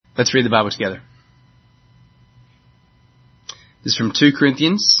Let's read the Bible together. This is from 2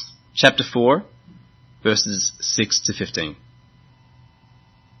 Corinthians chapter 4, verses 6 to 15.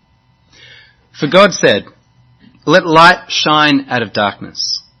 For God said, "Let light shine out of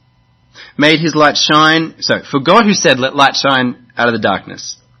darkness." For God who said, "Let light shine out of the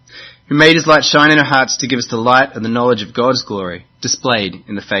darkness," who made his light shine in our hearts to give us the light of the knowledge of God's glory displayed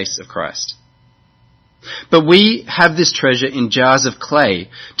in the face of Christ. But we have this treasure in jars of clay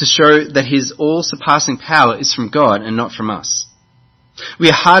to show that his all-surpassing power is from God and not from us. We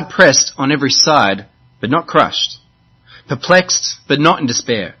are hard pressed on every side, but not crushed, perplexed, but not in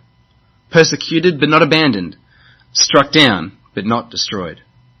despair, persecuted, but not abandoned, struck down, but not destroyed.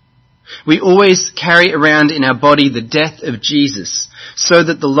 We always carry around in our body the death of Jesus, so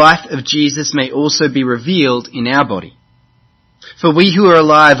that the life of Jesus may also be revealed in our body. For we who are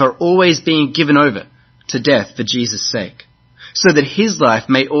alive are always being given over to death for Jesus' sake, so that his life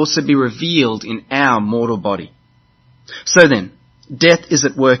may also be revealed in our mortal body. So then, death is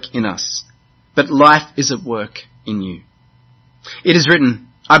at work in us, but life is at work in you. It is written,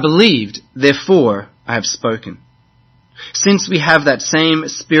 "I believed, therefore I have spoken." Since we have that same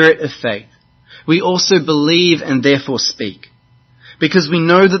spirit of faith, we also believe and therefore speak, because we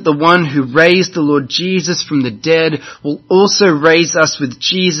know that the one who raised the Lord Jesus from the dead will also raise us with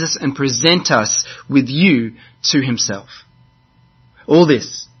Jesus and present us with you to himself. All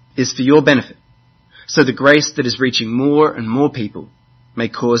this is for your benefit, so the grace that is reaching more and more people may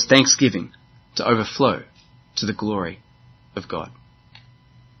cause thanksgiving to overflow to the glory of God.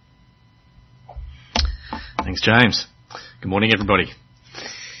 Thanks, James. Good morning, everybody.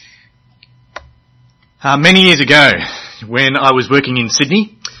 Many years ago, when I was working in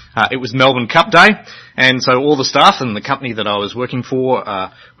Sydney, it was Melbourne Cup Day, and so all the staff and the company that I was working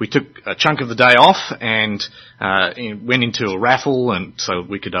for, we took a chunk of the day off and went into a raffle, and so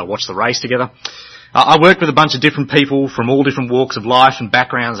we could watch the race together. I worked with a bunch of different people from all different walks of life and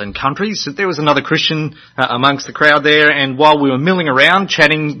backgrounds and countries. So there was another Christian amongst the crowd there, and while we were milling around,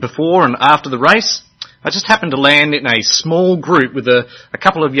 chatting before and after the race, I just happened to land in a small group with a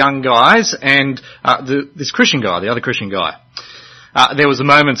couple of young guys and this Christian guy, the other Christian guy. There was a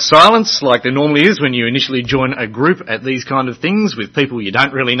moment's silence, like there normally is when you initially join a group at these kind of things with people you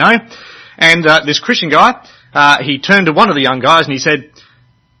don't really know. And this Christian guy, he turned to one of the young guys and he said,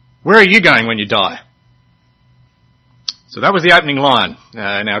 "Where are you going when you die?" So that was the opening line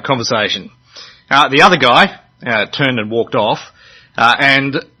in our conversation. The other guy turned and walked off.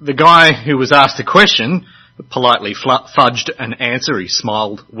 And the guy who was asked the question politely fudged an answer. He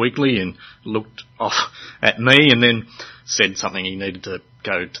smiled weakly and looked off at me and then said something he needed to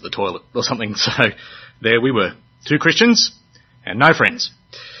go to the toilet or something. So there we were, two Christians and no friends,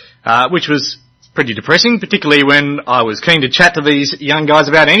 which was pretty depressing, particularly when I was keen to chat to these young guys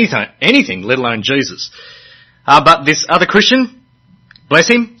about anything, let alone Jesus. But this other Christian, bless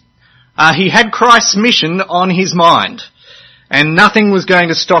him, he had Christ's mission on his mind. And nothing was going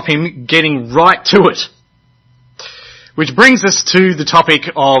to stop him getting right to it. Which brings us to the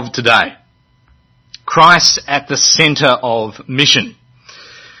topic of today. Christ at the centre of mission.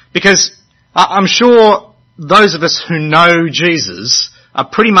 Because I'm sure those of us who know Jesus are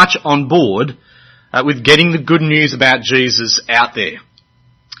pretty much on board with getting the good news about Jesus out there.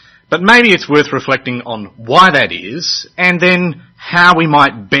 But maybe it's worth reflecting on why that is, and then how we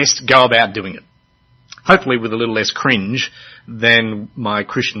might best go about doing it. Hopefully with a little less cringe than my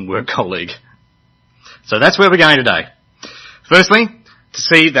Christian work colleague. So that's where we're going today. Firstly, to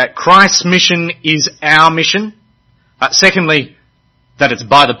see that Christ's mission is our mission. Secondly, that it's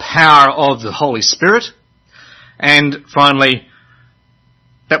by the power of the Holy Spirit. And finally,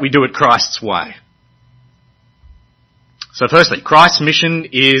 that we do it Christ's way. So firstly, Christ's mission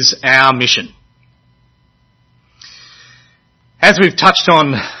is our mission. As we've touched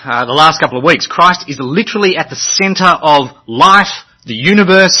on the last couple of weeks, Christ is literally at the centre of life, the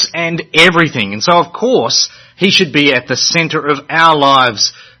universe, and everything. And so, of course, he should be at the centre of our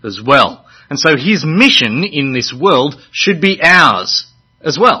lives as well. And so his mission in this world should be ours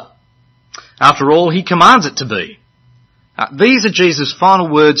as well. After all, he commands it to be. These are Jesus' final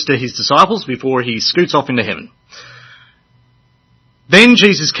words to his disciples before he scoots off into heaven. Then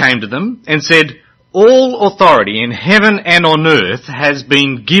Jesus came to them and said, "All authority in heaven and on earth has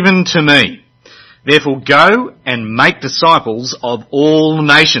been given to me. Therefore go and make disciples of all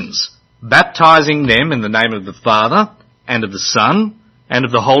nations, baptizing them in the name of the Father and of the Son and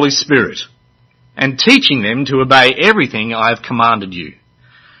of the Holy Spirit, and teaching them to obey everything I have commanded you.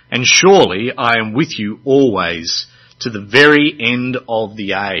 And surely I am with you always to the very end of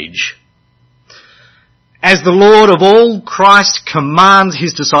the age." As the Lord of all, Christ commands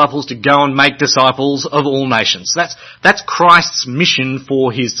his disciples to go and make disciples of all nations. That's Christ's mission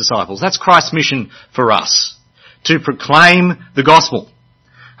for his disciples. That's Christ's mission for us, to proclaim the gospel,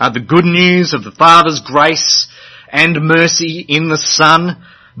 the good news of the Father's grace and mercy in the Son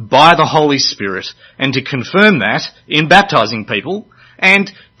by the Holy Spirit, and to confirm that in baptizing people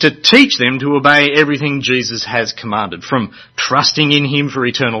and to teach them to obey everything Jesus has commanded, from trusting in him for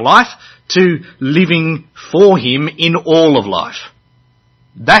eternal life to living for him in all of life.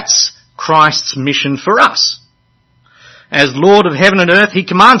 That's Christ's mission for us. As Lord of heaven and earth, he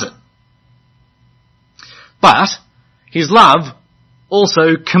commands it. But his love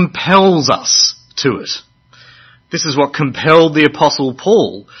also compels us to it. This is what compelled the Apostle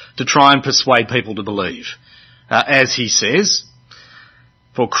Paul to try and persuade people to believe. As he says,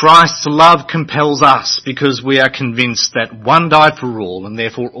 "For Christ's love compels us, because we are convinced that one died for all, and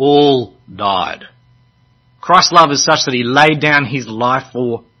therefore all died." Christ's love is such that he laid down his life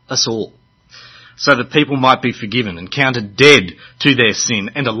for us all, so that people might be forgiven and counted dead to their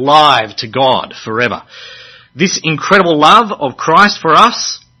sin and alive to God forever. This incredible love of Christ for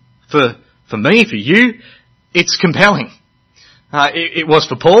us, for me, for you, it's compelling. It was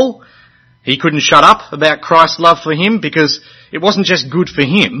for Paul. He couldn't shut up about Christ's love for him because it wasn't just good for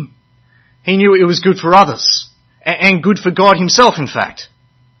him. He knew it was good for others and good for God himself, in fact.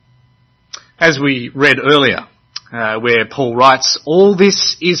 As we read earlier, where Paul writes, "All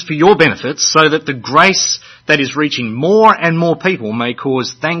this is for your benefit, so that the grace that is reaching more and more people may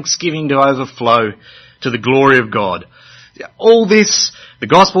cause thanksgiving to overflow to the glory of God." All this, the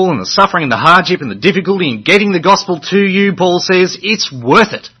gospel and the suffering and the hardship and the difficulty in getting the gospel to you, Paul says, it's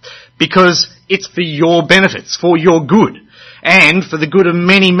worth it because it's for your benefits, for your good, and for the good of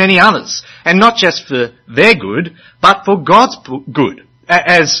many, many others. And not just for their good, but for God's good,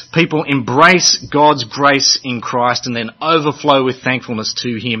 as people embrace God's grace in Christ and then overflow with thankfulness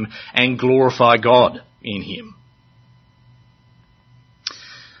to him and glorify God in him.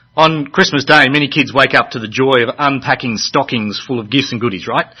 On Christmas Day, many kids wake up to the joy of unpacking stockings full of gifts and goodies,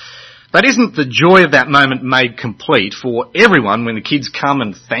 right? But isn't the joy of that moment made complete for everyone when the kids come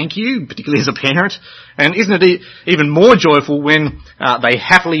and thank you, particularly as a parent? And isn't it even more joyful when they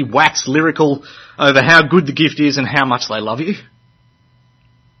happily wax lyrical over how good the gift is and how much they love you?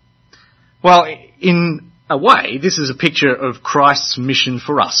 Well, in a way, this is a picture of Christ's mission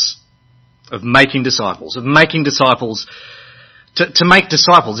for us, of making disciples, To make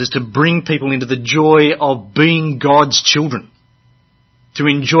disciples is to bring people into the joy of being God's children, to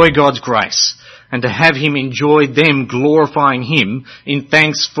enjoy God's grace, and to have him enjoy them glorifying him in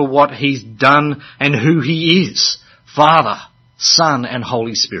thanks for what he's done and who he is, Father, Son, and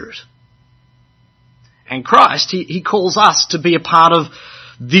Holy Spirit. And Christ, he calls us to be a part of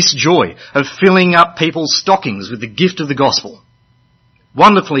this joy, of filling up people's stockings with the gift of the gospel.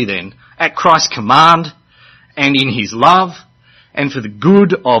 Wonderfully then, at Christ's command and in his love, and for the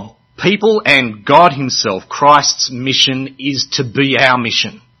good of people and God himself, Christ's mission is to be our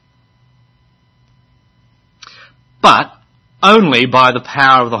mission. But only by the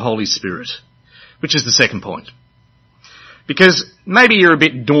power of the Holy Spirit, which is the second point. Because maybe you're a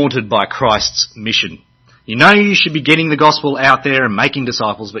bit daunted by Christ's mission. You know you should be getting the gospel out there and making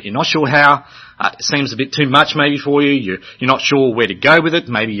disciples, but you're not sure how. It seems a bit too much maybe for you. You're not sure where to go with it.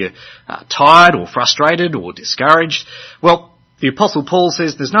 Maybe you're tired or frustrated or discouraged. Well, the Apostle Paul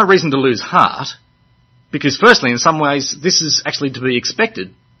says there's no reason to lose heart, because firstly, in some ways, this is actually to be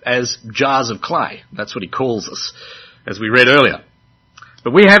expected as jars of clay. That's what he calls us, as we read earlier.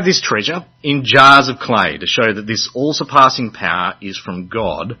 But we have this treasure in jars of clay to show that this all-surpassing power is from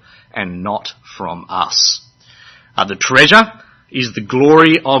God and not from us. The treasure is the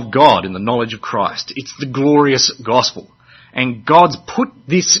glory of God in the knowledge of Christ. It's the glorious gospel. And God's put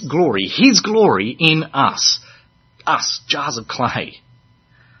this glory, his glory, in us, jars of clay.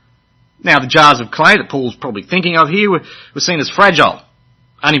 Now, the jars of clay that Paul's probably thinking of here were seen as fragile,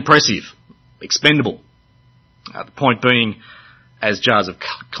 unimpressive, expendable. The point being, as jars of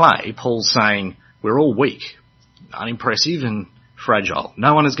clay, Paul's saying we're all weak, unimpressive and fragile.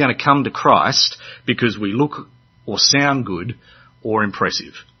 No one is going to come to Christ because we look or sound good or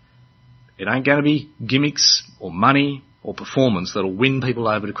impressive. It ain't going to be gimmicks or money or performance that'll win people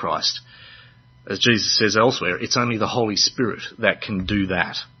over to Christ. As Jesus says elsewhere, it's only the Holy Spirit that can do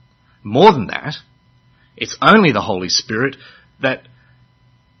that. More than that, it's only the Holy Spirit that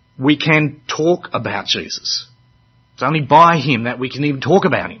we can talk about Jesus. It's only by him that we can even talk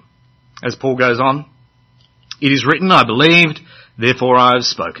about him. As Paul goes on, "It is written, I believed, therefore I have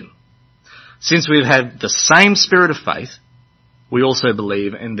spoken." Since we have the same spirit of faith, we also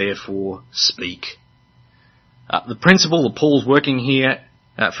believe and therefore speak. The principle that Paul's working here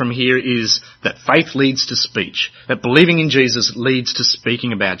from here is that faith leads to speech, that believing in Jesus leads to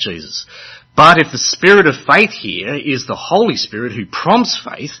speaking about Jesus. But if the spirit of faith here is the Holy Spirit who prompts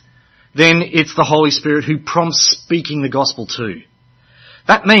faith, then it's the Holy Spirit who prompts speaking the gospel too.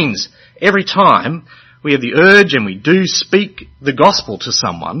 That means every time we have the urge and we do speak the gospel to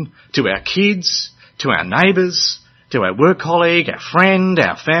someone, to our kids, to our neighbours, to our work colleague, our friend,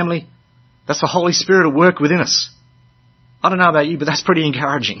 our family, that's the Holy Spirit at work within us. I don't know about you, but that's pretty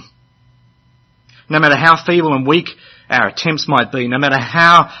encouraging. No matter how feeble and weak our attempts might be, no matter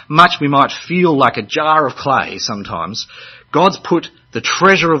how much we might feel like a jar of clay sometimes, God's put the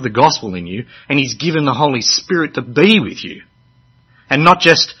treasure of the gospel in you, and He's given the Holy Spirit to be with you. And not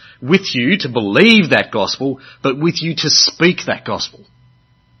just with you to believe that gospel, but with you to speak that gospel.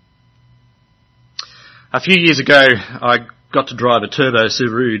 A few years ago, I got to drive a turbo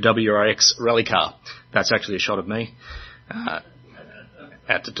Subaru WRX rally car. That's actually a shot of me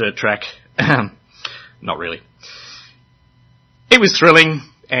at the dirt track. Not really. It was thrilling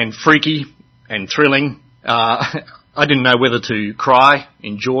and freaky and thrilling. I didn't know whether to cry,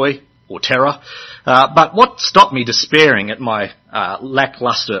 enjoy, or terror. But what stopped me despairing at my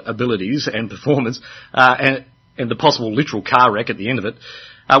lackluster abilities and performance and the possible literal car wreck at the end of it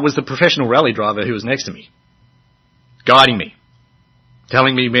was the professional rally driver who was next to me, guiding me,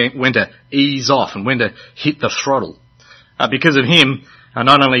 telling me when to ease off and when to hit the throttle. Because of him, I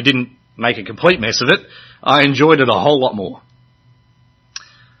not only didn't make a complete mess of it, I enjoyed it a whole lot more.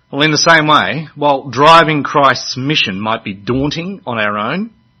 Well, in the same way, while driving Christ's mission might be daunting on our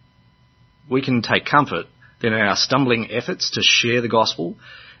own, we can take comfort that in our stumbling efforts to share the gospel,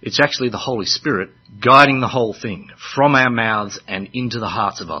 it's actually the Holy Spirit guiding the whole thing from our mouths and into the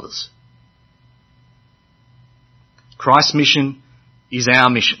hearts of others. Christ's mission is our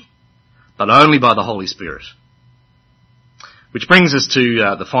mission, but only by the Holy Spirit. Which brings us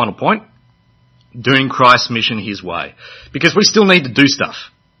to the final point, doing Christ's mission His way. Because we still need to do stuff.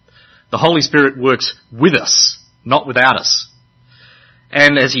 The Holy Spirit works with us, not without us.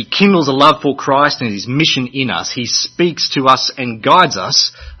 And as He kindles a love for Christ and His mission in us, He speaks to us and guides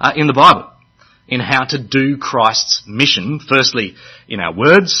us in the Bible in how to do Christ's mission, firstly in our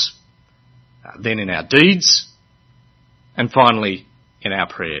words, then in our deeds, and finally in our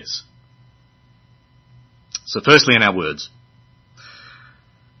prayers. So firstly in our words.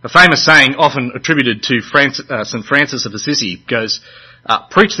 A famous saying often attributed to St. Francis of Assisi goes,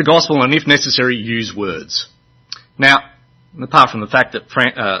 preach the gospel and if necessary use words. Now, apart from the fact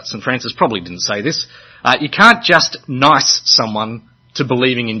that St. Francis probably didn't say this, you can't just nice someone to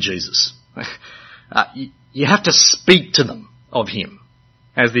believing in Jesus. You have to speak to them of Him,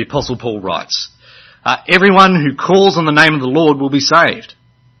 as the Apostle Paul writes. Everyone who calls on the name of the Lord will be saved.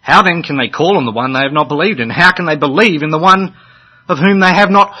 How then can they call on the one they have not believed in? How can they believe in the one of whom they have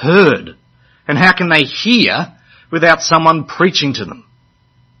not heard? And how can they hear without someone preaching to them?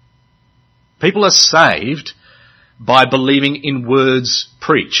 People are saved by believing in words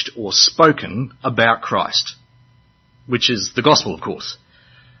preached or spoken about Christ, which is the gospel, of course.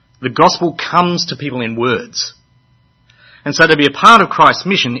 The gospel comes to people in words. And so to be a part of Christ's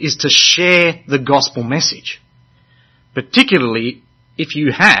mission is to share the gospel message, particularly if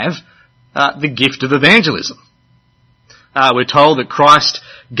you have the gift of evangelism. We're told that Christ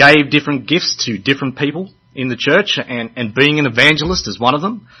gave different gifts to different people in the church, and being an evangelist is one of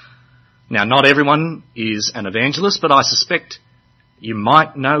them. Now, not everyone is an evangelist, but I suspect you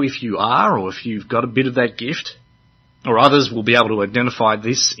might know if you are, or if you've got a bit of that gift, or others will be able to identify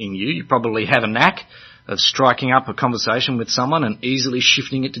this in you. You probably have a knack of striking up a conversation with someone and easily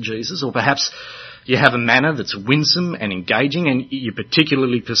shifting it to Jesus, or perhaps you have a manner that's winsome and engaging, and you're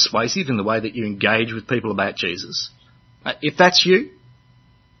particularly persuasive in the way that you engage with people about Jesus. If that's you,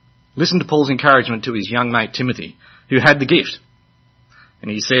 listen to Paul's encouragement to his young mate Timothy, who had the gift. And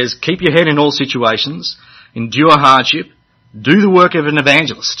he says, keep your head in all situations, endure hardship, do the work of an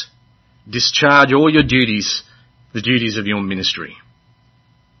evangelist, discharge all your duties, the duties of your ministry.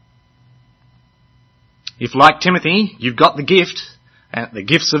 If, like Timothy, you've got the gift, the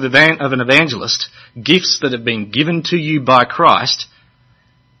gifts of an evangelist, gifts that have been given to you by Christ,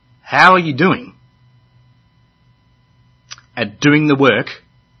 how are you doing at doing the work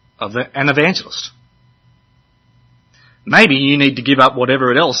of an evangelist? Maybe you need to give up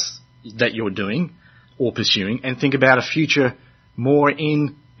whatever else that you're doing or pursuing and think about a future more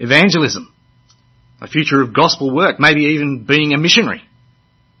in evangelism, a future of gospel work, maybe even being a missionary,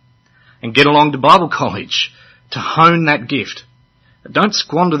 and get along to Bible college to hone that gift. Don't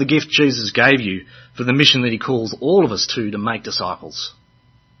squander the gift Jesus gave you for the mission that He calls all of us to make disciples.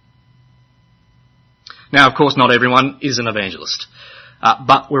 Now, of course, not everyone is an evangelist,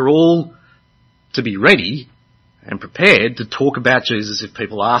 but we're all to be ready and prepared to talk about Jesus if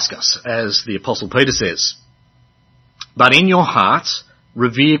people ask us, as the Apostle Peter says. But in your hearts,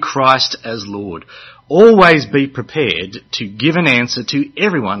 revere Christ as Lord. Always be prepared to give an answer to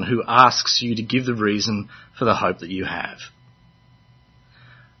everyone who asks you to give the reason for the hope that you have.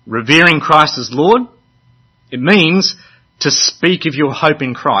 Revering Christ as Lord, it means to speak of your hope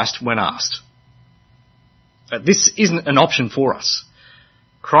in Christ when asked. This isn't an option for us.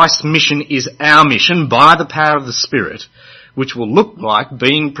 Christ's mission is our mission by the power of the Spirit, which will look like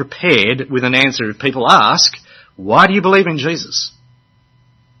being prepared with an answer if people ask, why do you believe in Jesus?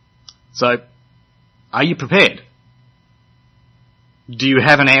 So, are you prepared? Do you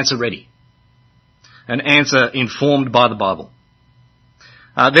have an answer ready? An answer informed by the Bible?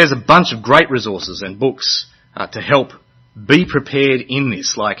 There's a bunch of great resources and books to help be prepared in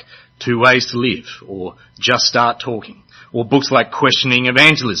this, like 2 Ways to Live, or Just Start Talking, or books like Questioning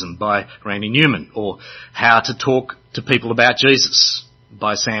Evangelism by Randy Newman, or How to Talk to People About Jesus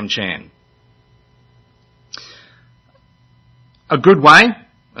by Sam Chan. A good way,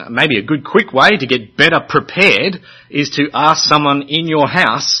 maybe a good quick way to get better prepared is to ask someone in your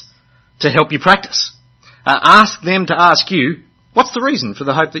house to help you practice. Ask them to ask you, what's the reason for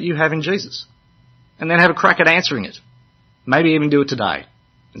the hope that you have in Jesus? And then have a crack at answering it. Maybe even do it today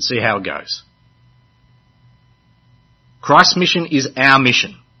and see how it goes. Christ's mission is our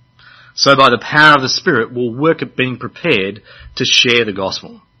mission. So by the power of the Spirit, we'll work at being prepared to share the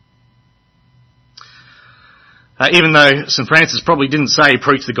gospel. Even though St. Francis probably didn't say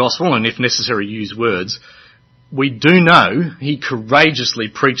preach the gospel and if necessary use words, we do know he courageously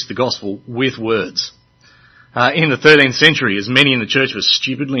preached the gospel with words. In the 13th century, as many in the church were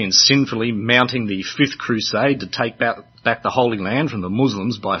stupidly and sinfully mounting the Fifth Crusade to take back the Holy Land from the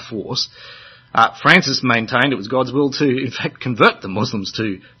Muslims by force, Francis maintained it was God's will to, in fact, convert the Muslims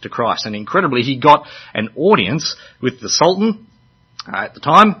to Christ. And incredibly, he got an audience with the Sultan at the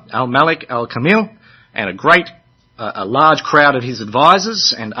time, Al-Malik al-Kamil, and a large crowd of his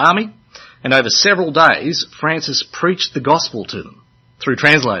advisors and army. And over several days, Francis preached the gospel to them through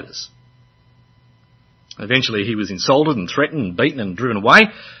translators. Eventually he was insulted and threatened and beaten and driven away,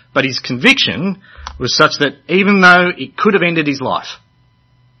 but his conviction was such that even though it could have ended his life,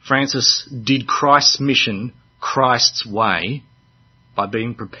 Francis did Christ's mission Christ's way by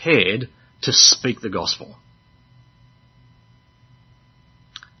being prepared to speak the gospel.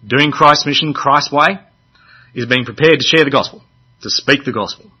 Doing Christ's mission Christ's way is being prepared to share the gospel, to speak the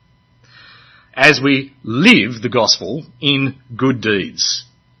gospel, as we live the gospel in good deeds.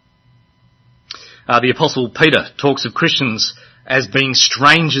 The Apostle Peter talks of Christians as being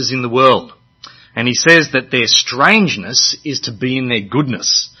strangers in the world. And he says that their strangeness is to be in their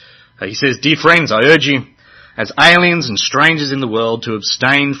goodness. He says, dear friends, I urge you, as aliens and strangers in the world, to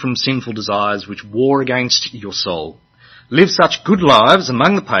abstain from sinful desires which war against your soul. Live such good lives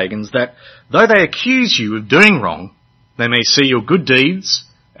among the pagans that, though they accuse you of doing wrong, they may see your good deeds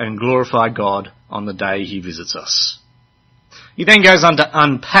and glorify God on the day he visits us. He then goes on to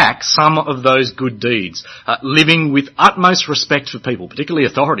unpack some of those good deeds, living with utmost respect for people, particularly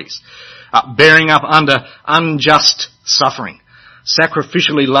authorities, bearing up under unjust suffering,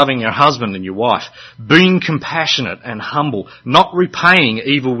 sacrificially loving your husband and your wife, being compassionate and humble, not repaying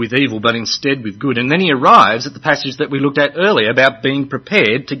evil with evil, but instead with good. And then he arrives at the passage that we looked at earlier about being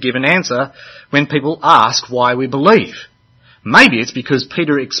prepared to give an answer when people ask why we believe. Maybe it's because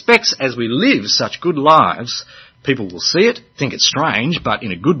Peter expects as we live such good lives, people will see it, think it's strange, but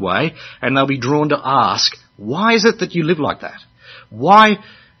in a good way, and they'll be drawn to ask, why is it that you live like that? Why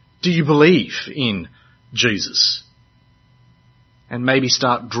do you believe in Jesus? And maybe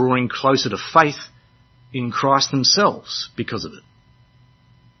start drawing closer to faith in Christ themselves because of it.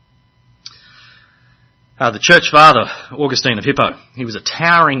 The church father, Augustine of Hippo, he was a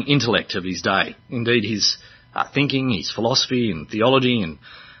towering intellect of his day. Indeed, his thinking, his philosophy and theology and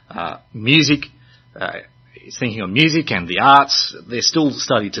music, his thinking on music and the arts, they're still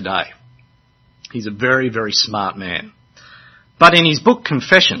studied today. He's a very, very smart man. But in his book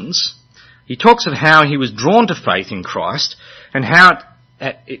Confessions, he talks of how he was drawn to faith in Christ and how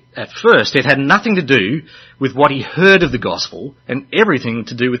at first it had nothing to do with what he heard of the gospel and everything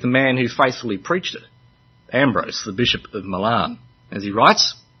to do with the man who faithfully preached it, Ambrose, the Bishop of Milan. As he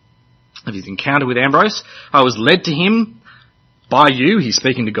writes of his encounter with Ambrose, I was led to him by you, he's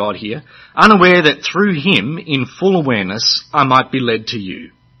speaking to God here, unaware that through him, in full awareness, I might be led to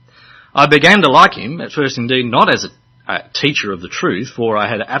you. I began to like him, at first indeed not as a teacher of the truth, for I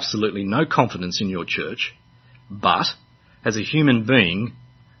had absolutely no confidence in your church, but as a human being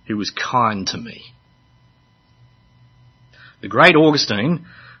who was kind to me. The great Augustine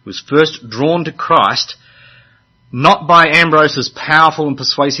was first drawn to Christ not by Ambrose's powerful and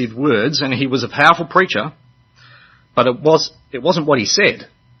persuasive words, and he was a powerful preacher, but it wasn't what he said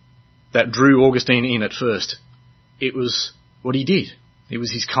that drew Augustine in at first. It was what he did. It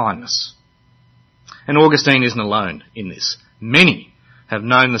was his kindness. And Augustine isn't alone in this. Many have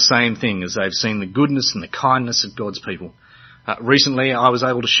known the same thing as they've seen the goodness and the kindness of God's people. Recently, I was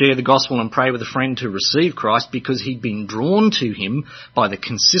able to share the gospel and pray with a friend to receive Christ because he'd been drawn to him by the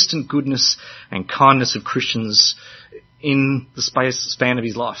consistent goodness and kindness of Christians in the span of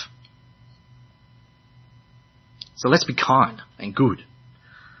his life. So let's be kind and good.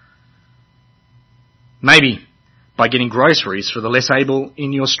 Maybe by getting groceries for the less able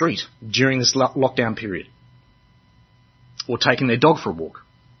in your street during this lockdown period, or taking their dog for a walk,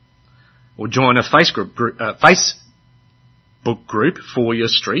 or join a Facebook group for your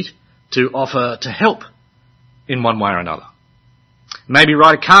street to offer to help in one way or another. Maybe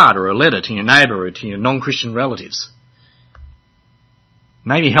write a card or a letter to your neighbour or to your non-Christian relatives.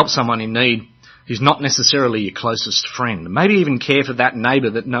 Maybe help someone in need who's not necessarily your closest friend. Maybe even care for that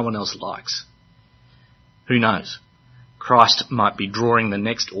neighbour that no one else likes. Who knows? Christ might be drawing the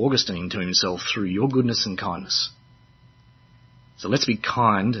next Augustine to himself through your goodness and kindness. So let's be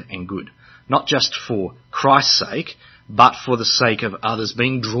kind and good, not just for Christ's sake, but for the sake of others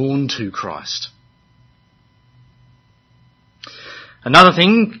being drawn to Christ. Another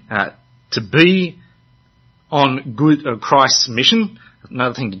thing, to be on Christ's mission,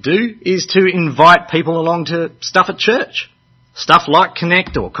 another thing to do is to invite people along to stuff at church. Stuff like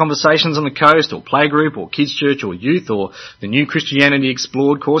Connect or Conversations on the Coast or Playgroup or Kids Church or Youth or the new Christianity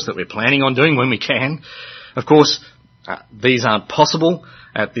Explored course that we're planning on doing when we can. Of course, these aren't possible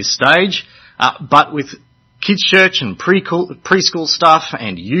at this stage, but with Kids Church and preschool stuff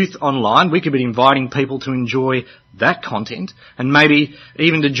and youth online, we could be inviting people to enjoy that content and maybe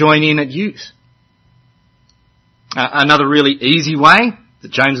even to join in at youth. Another really easy way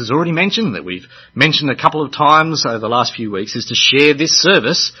that James has already mentioned, that we've mentioned a couple of times over the last few weeks, is to share this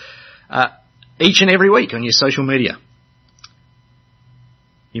service each and every week on your social media.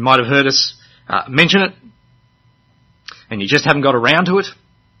 You might have heard us mention it, and you just haven't got around to it,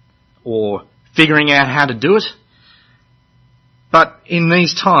 or figuring out how to do it. But in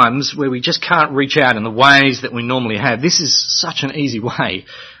these times where we just can't reach out in the ways that we normally have, this is such an easy way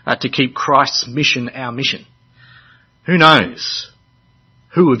to keep Christ's mission our mission. Who knows?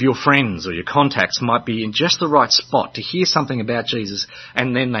 Who of your friends or your contacts might be in just the right spot to hear something about Jesus,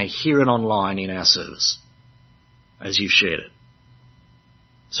 and then they hear it online in our service as you've shared it.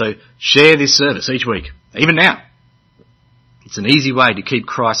 So share this service each week, even now. It's an easy way to keep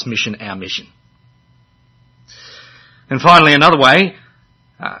Christ's mission our mission. And finally, another way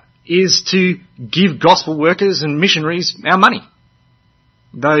is to give gospel workers and missionaries our money.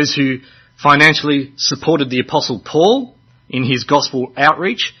 Those who financially supported the Apostle Paul in his gospel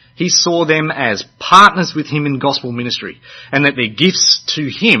outreach, he saw them as partners with him in gospel ministry, and that their gifts to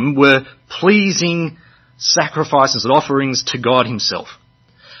him were pleasing sacrifices and offerings to God himself.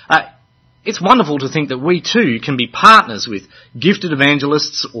 It's wonderful to think that we too can be partners with gifted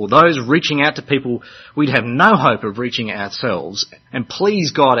evangelists or those reaching out to people we'd have no hope of reaching ourselves, and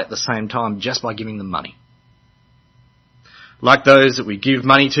please God at the same time just by giving them money. Like those that we give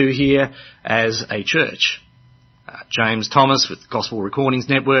money to here as a church. James Thomas with Gospel Recordings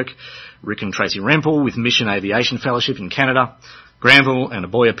Network, Rick and Tracy Rempel with Mission Aviation Fellowship in Canada, Granville and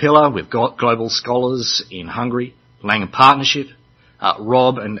Aboya Pillar with Global Scholars in Hungary, Langham Partnership,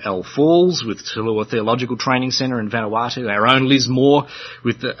 Rob and Elle Falls with Tulua Theological Training Centre in Vanuatu, our own Liz Moore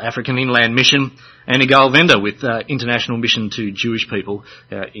with the African Inland Mission, and Igal Venda with International Mission to Jewish People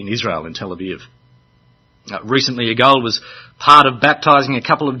in Israel, in Tel Aviv. Recently, Igal was part of baptising a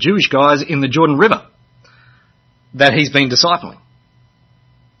couple of Jewish guys in the Jordan River that he's been discipling.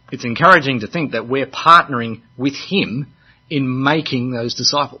 It's encouraging to think that we're partnering with him in making those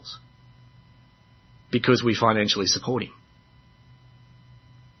disciples because we financially support him,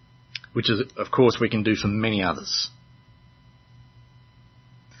 which is, of course, we can do for many others.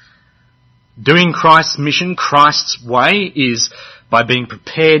 Doing Christ's mission, Christ's way, is by being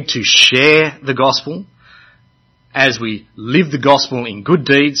prepared to share the gospel as we live the gospel in good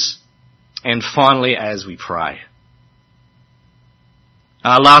deeds, and finally as we pray.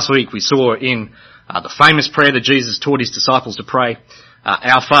 Last week we saw in the famous prayer that Jesus taught his disciples to pray,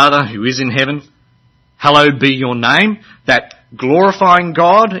 Our Father who is in heaven, hallowed be your name, that glorifying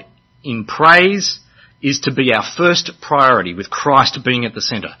God in praise is to be our first priority, with Christ being at the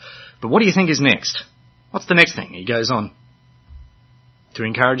centre. But what do you think is next? What's the next thing? He goes on to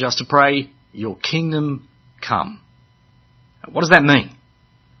encourage us to pray, your kingdom come. What does that mean?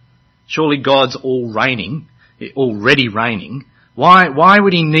 Surely God's already reigning. Why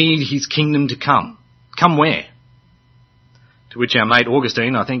would he need his kingdom to come? Come where? To which our mate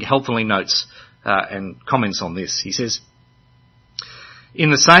Augustine, I think, helpfully notes and comments on this. He says,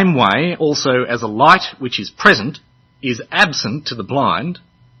 "In the same way, also as a light which is present is absent to the blind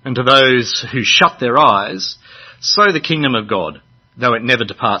and to those who shut their eyes, so the kingdom of God, though it never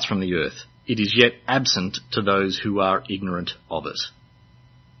departs from the earth, it is yet absent to those who are ignorant of it."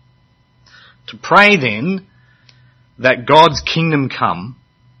 To pray then that God's kingdom come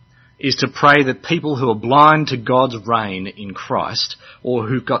is to pray that people who are blind to God's reign in Christ, or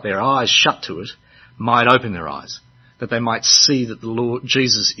who've got their eyes shut to it, might open their eyes, that they might see that the Lord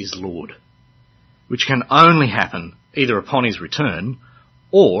Jesus is Lord, which can only happen either upon his return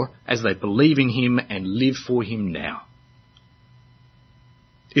or as they believe in him and live for him now.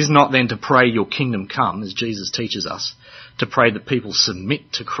 Is not then to pray your kingdom come, as Jesus teaches us, to pray that people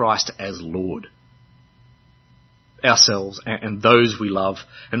submit to Christ as Lord, ourselves and those we love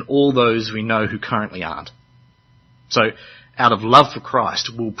and all those we know who currently aren't. So, out of love for Christ,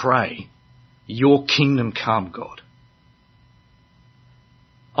 we'll pray, your kingdom come, God,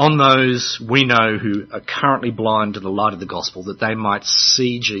 on those we know who are currently blind to the light of the gospel, that they might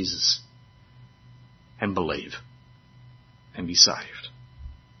see Jesus and believe and be saved.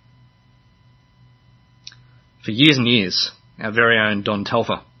 For years and years, our very own Don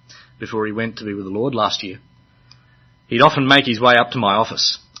Telfer, before he went to be with the Lord last year, he'd often make his way up to my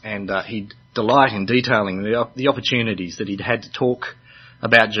office, and he'd delight in detailing the opportunities that he'd had to talk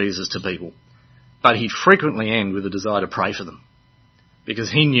about Jesus to people. But he'd frequently end with a desire to pray for them, because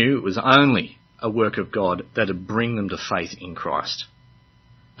he knew it was only a work of God that would bring them to faith in Christ,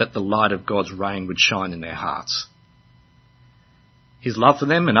 that the light of God's reign would shine in their hearts. His love for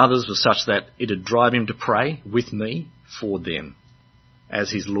them and others was such that it would drive him to pray with me for them,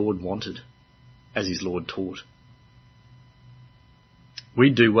 as his Lord wanted, as his Lord taught.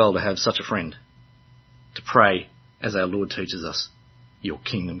 We'd do well to have such a friend, to pray as our Lord teaches us, your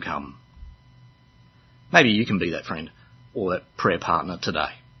kingdom come. Maybe you can be that friend or that prayer partner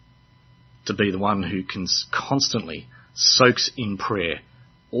today, to be the one who can constantly soaks in prayer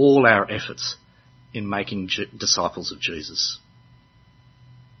all our efforts in making disciples of Jesus,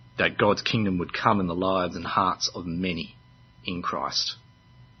 that God's kingdom would come in the lives and hearts of many in Christ.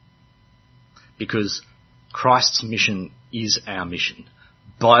 Because Christ's mission is our mission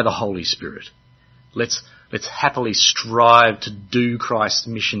by the Holy Spirit. Let's happily strive to do Christ's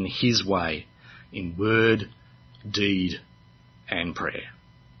mission his way in word, deed and prayer.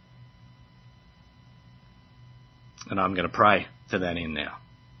 And I'm going to pray to that end now.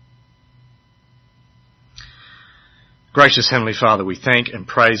 Gracious Heavenly Father, we thank and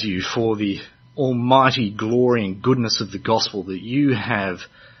praise you for the almighty glory and goodness of the gospel that you have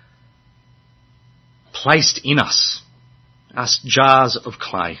placed in us jars of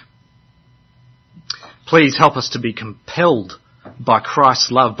clay. Please help us to be compelled by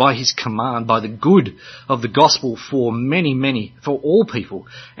Christ's love, by his command, by the good of the gospel for many, for all people,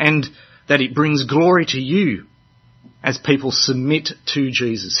 and that it brings glory to you as people submit to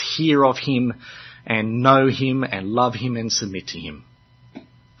Jesus, hear of him and know him and love him and submit to him.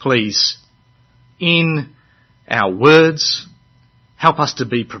 Please, in our words, help us to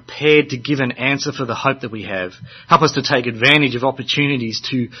be prepared to give an answer for the hope that we have. Help us to take advantage of opportunities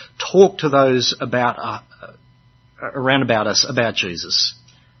to talk to those around about us about Jesus.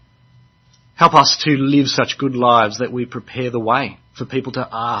 Help us to live such good lives that we prepare the way for people to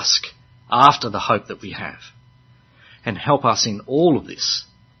ask after the hope that we have. And help us in all of this,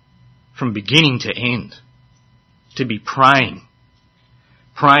 from beginning to end, to be praying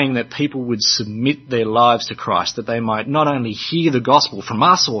that people would submit their lives to Christ, that they might not only hear the gospel from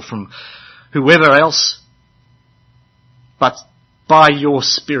us or from whoever else, but by your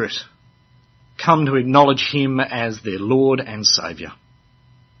Spirit come to acknowledge him as their Lord and Saviour.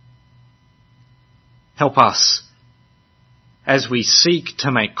 Help us as we seek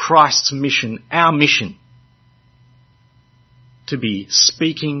to make Christ's mission our mission, to be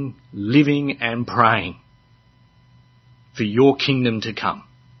speaking, living and praying for your kingdom to come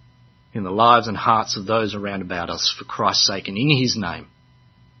in the lives and hearts of those around about us, for Christ's sake and in his name.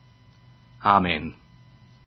 Amen.